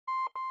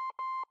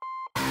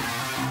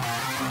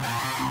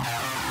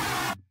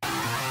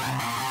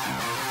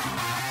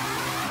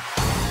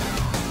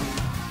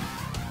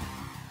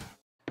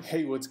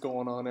Hey, what's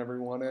going on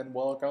everyone, and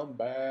welcome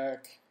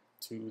back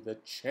to the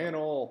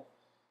channel.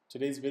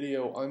 Today's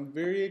video I'm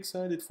very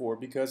excited for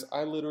because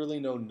I literally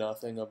know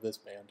nothing of this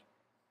band.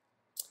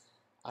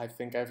 I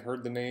think I've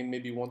heard the name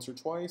maybe once or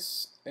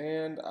twice,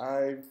 and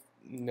I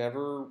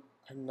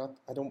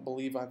don't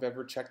believe I've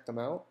ever checked them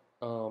out.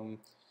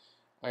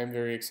 I am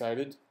very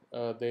excited.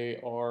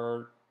 They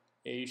are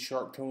a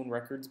Sharptone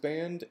Records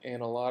band,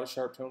 and a lot of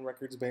Sharptone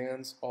Records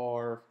bands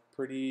are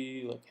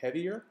pretty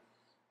heavier.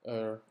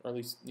 Or at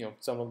least,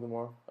 some of them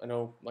are. I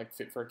know,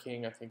 Fit for a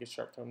King, I think is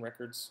Sharptone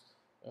Records.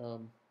 But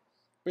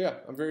yeah,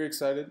 I'm very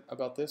excited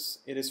about this.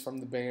 It is from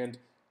the band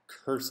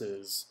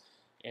Curses,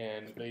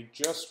 and they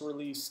just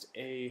released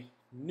a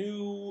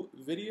new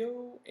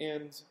video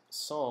and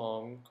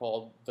song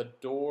called The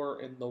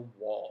Door in the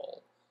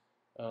Wall.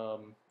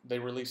 They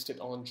released it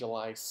on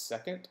July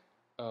 2nd.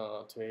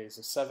 Today is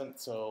the 7th,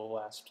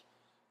 so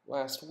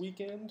last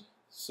weekend.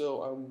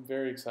 So I'm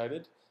very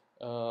excited.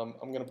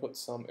 I'm going to put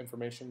some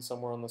information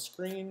somewhere on the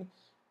screen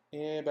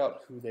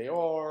about who they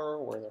are,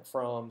 where they're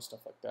from, stuff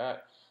like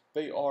that.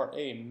 They are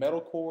a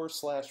metalcore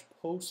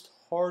 /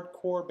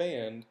 post-hardcore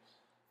band,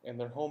 and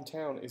their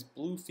hometown is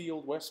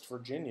Bluefield, West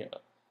Virginia.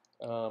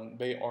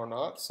 They are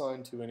not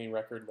signed to any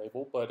record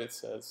label, but it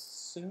says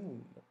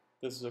soon.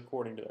 This is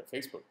according to their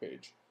Facebook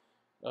page.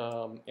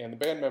 And the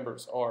band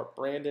members are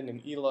Brandon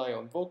and Eli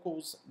on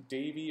vocals,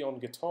 Davey on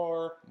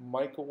guitar,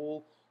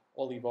 Michael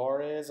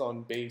Olivares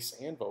on bass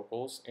and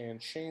vocals, and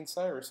Shane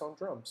Cyrus on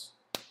drums.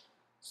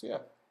 So yeah,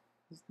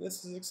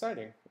 this is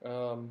exciting.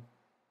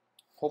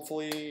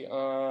 Hopefully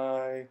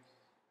I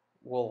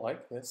will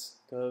like this,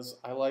 because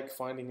I like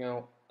finding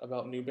out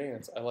about new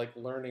bands. I like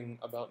learning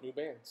about new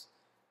bands.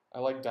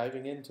 I like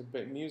diving into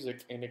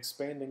music and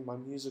expanding my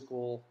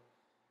musical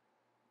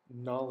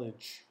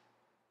knowledge.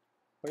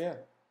 But yeah,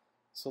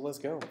 so let's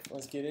go.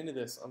 Let's get into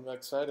this. I'm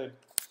excited.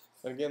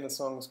 And again, the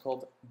song is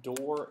called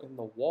Door in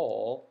the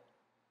Wall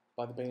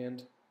by the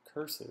band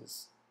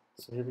Curses.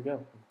 So here we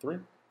go. 3,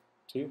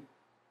 2,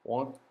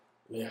 1,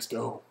 let's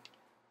go.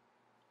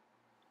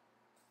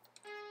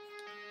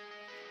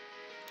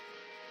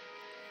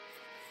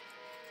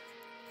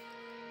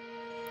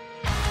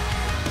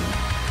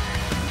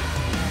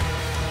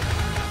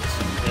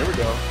 Here we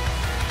go.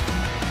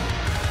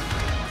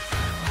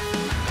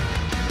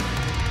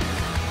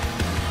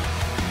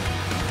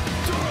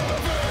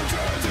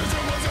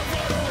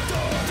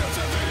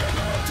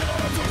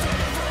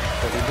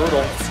 Pretty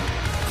brutal.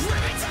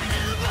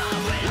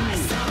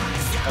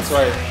 That's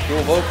right,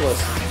 dual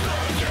vocalist.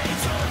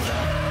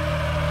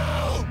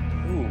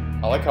 Ooh,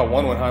 I like how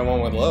one went high, one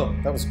went low.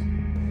 That was...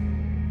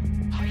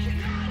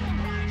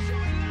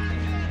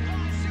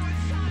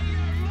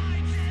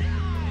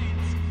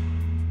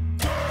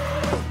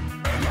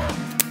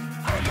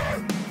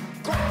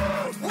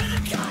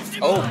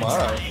 Oh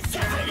my.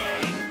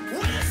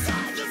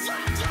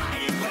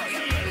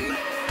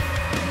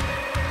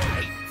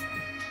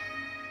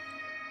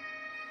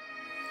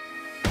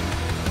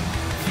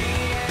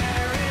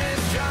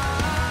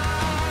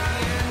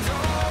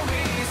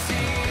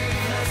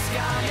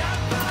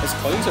 His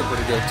clothes are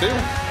pretty good too.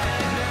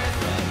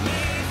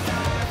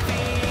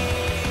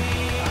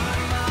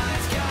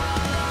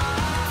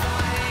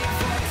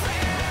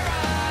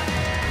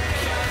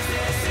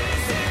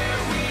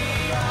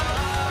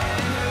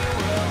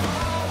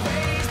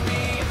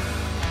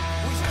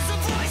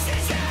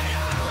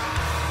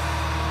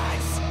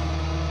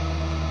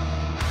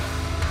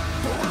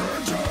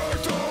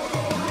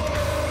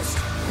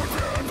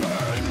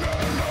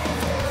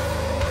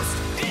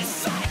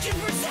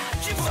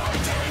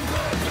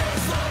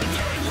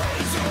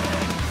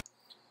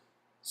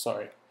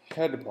 Sorry,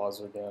 had to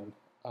pause again.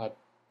 I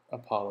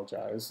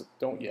apologize.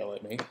 Don't yell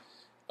at me.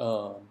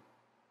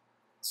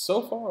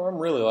 So far, I'm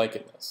really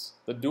liking this.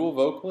 The dual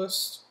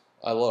vocalist,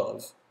 I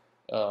love.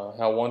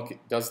 How one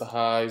does the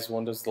highs,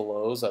 one does the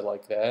lows. I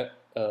like that.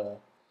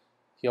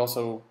 He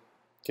also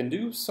can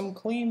do some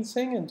clean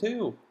singing,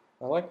 too.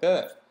 I like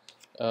that.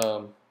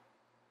 The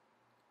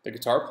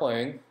guitar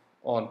playing,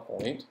 on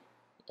point.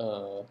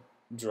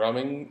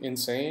 Drumming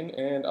insane,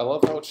 and I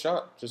love how it's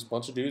shot. Just a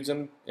bunch of dudes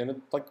in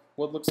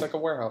what looks like a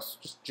warehouse,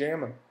 just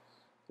jamming.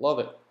 Love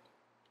it.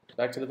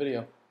 Back to the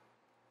video.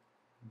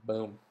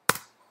 Boom.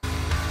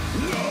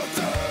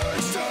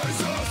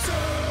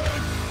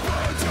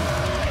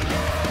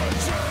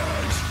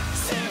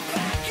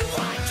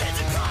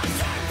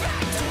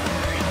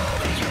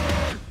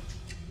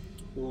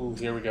 Ooh,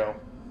 here we go.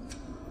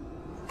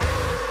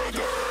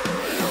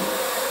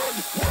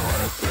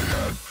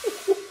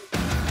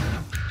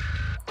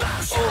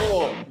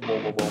 Oh,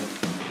 boom, boom, boom.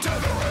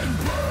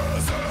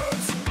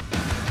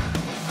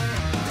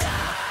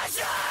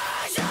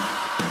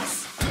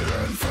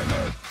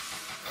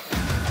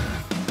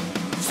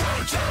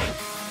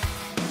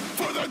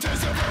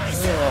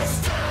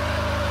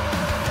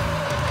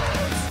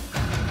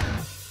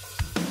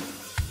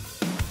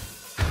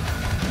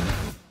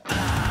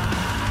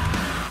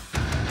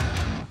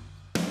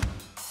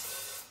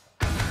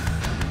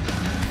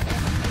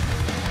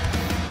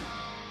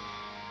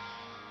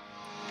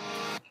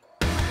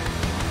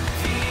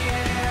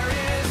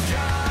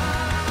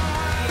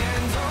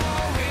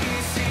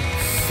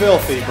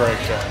 Filthy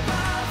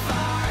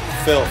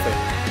breakdown.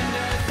 Filthy.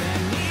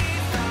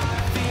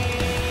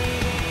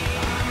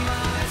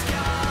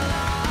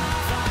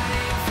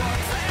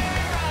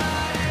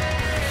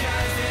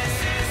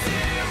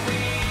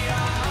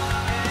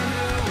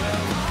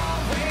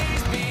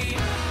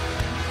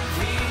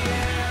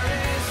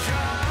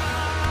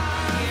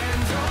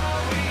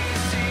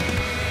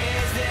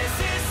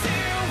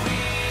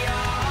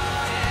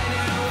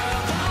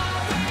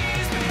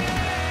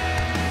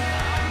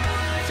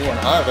 Doing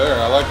high there,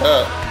 I like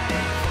that.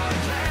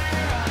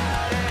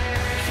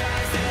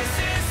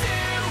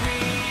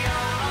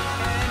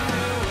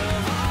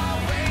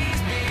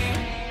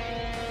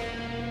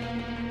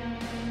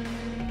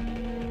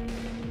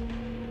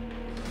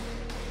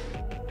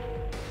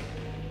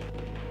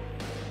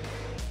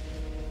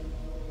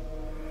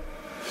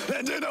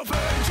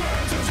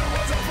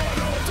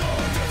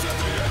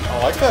 I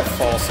like that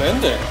false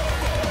ending.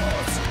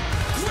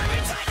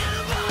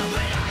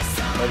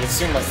 Like it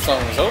seemed like the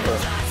song was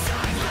over.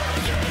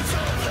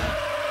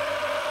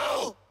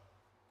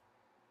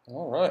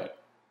 Alright.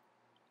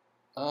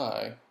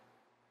 I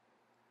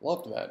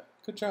loved that.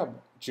 Good job,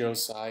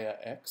 Josiah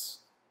X.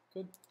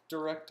 Good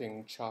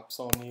directing chops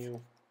on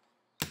you.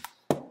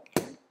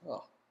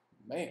 Oh,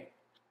 man.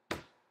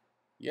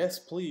 Yes,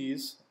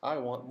 please. I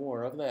want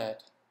more of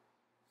that.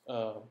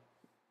 Oh,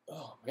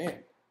 man.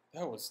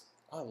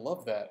 I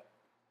love that.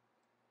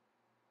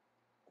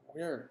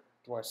 Where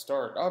do I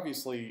start?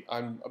 Obviously,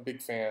 I'm a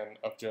big fan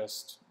of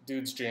just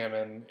dudes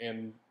jamming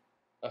in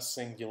a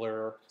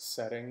singular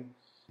setting.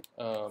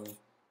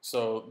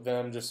 So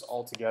them just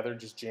all together,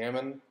 just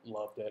jamming,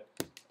 loved it.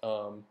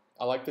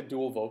 I like the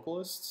dual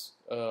vocalists.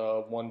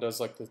 One does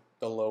like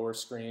the lower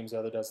screams, the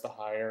other does the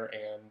higher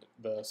and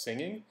the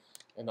singing,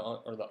 and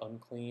or the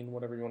unclean,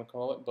 whatever you want to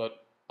call it.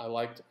 But I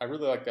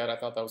really liked that. I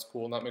thought that was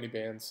cool. Not many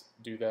bands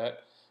do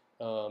that.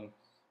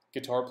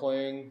 Guitar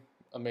playing,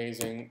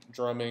 amazing.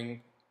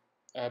 Drumming,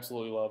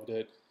 absolutely loved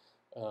it.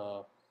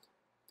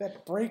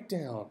 That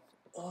breakdown,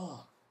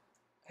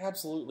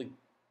 absolutely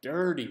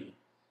dirty.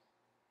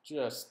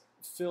 Just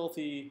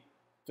filthy,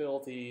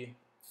 filthy,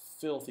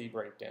 filthy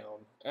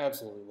breakdown.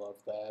 Absolutely love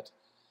that.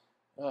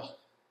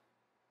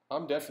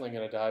 I'm definitely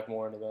going to dive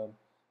more into them.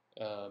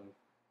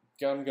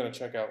 I'm going to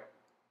check out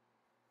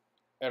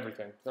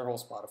everything, their whole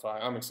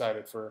Spotify. I'm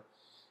excited for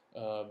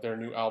their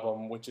new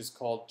album, which is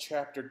called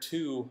Chapter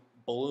 2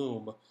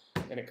 Bloom,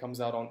 and it comes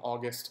out on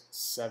August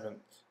 7th,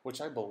 which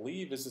I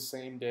believe is the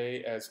same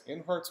day as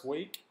In Heart's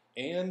Wake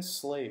and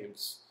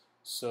Slaves.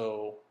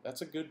 So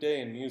that's a good day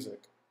in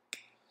music.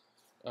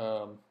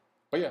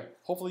 But yeah,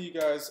 hopefully you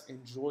guys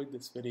enjoyed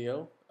this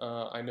video.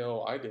 I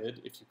know I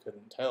did, if you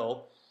couldn't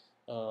tell.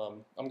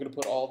 I'm going to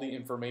put all the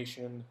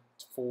information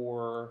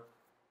for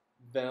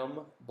them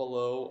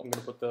below. I'm going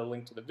to put the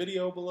link to the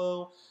video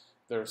below.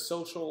 Their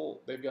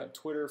social, they've got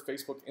Twitter,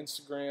 Facebook,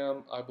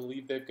 Instagram. I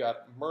believe they've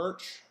got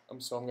merch.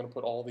 So I'm going to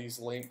put all these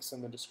links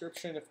in the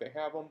description if they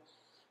have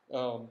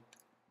them.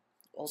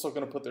 Also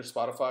going to put their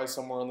Spotify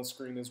somewhere on the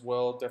screen as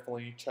well.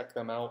 Definitely check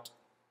them out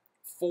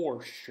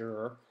for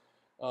sure.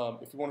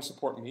 If you want to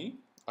support me,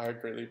 I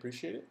greatly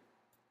appreciate it.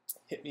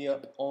 Hit me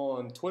up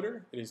on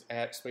Twitter. It is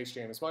at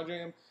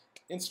SpaceJamIsMyJam.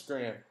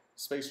 Instagram,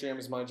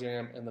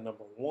 SpaceJamIsMyJam and the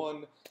number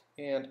 1.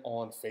 And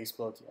on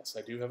Facebook, yes,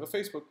 I do have a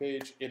Facebook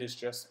page. It is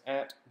just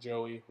at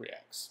Joey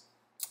Reacts.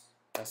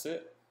 That's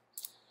it.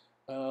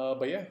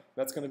 But yeah,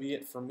 that's going to be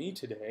it for me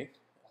today.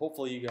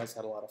 Hopefully you guys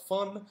had a lot of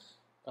fun.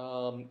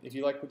 If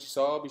you like what you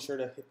saw, be sure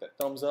to hit that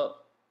thumbs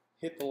up,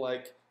 hit the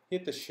like,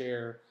 hit the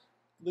share,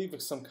 leave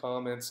us some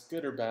comments,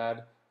 good or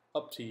bad.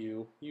 Up to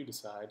you. You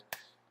decide.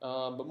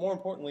 But more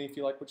importantly, if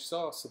you like what you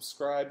saw,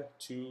 subscribe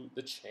to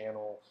the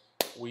channel.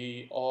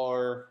 We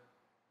are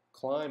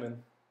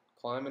climbing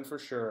for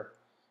sure.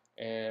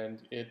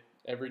 And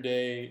every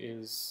day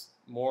is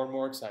more and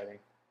more exciting.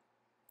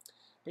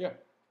 But yeah,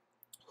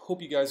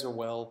 hope you guys are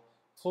well.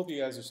 Hope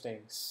you guys are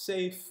staying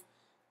safe.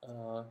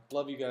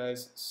 Love you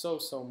guys so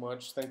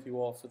much. Thank you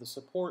all for the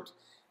support.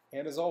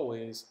 And as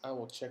always, I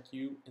will check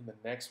you in the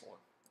next one.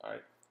 All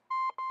right.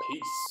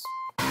 Peace.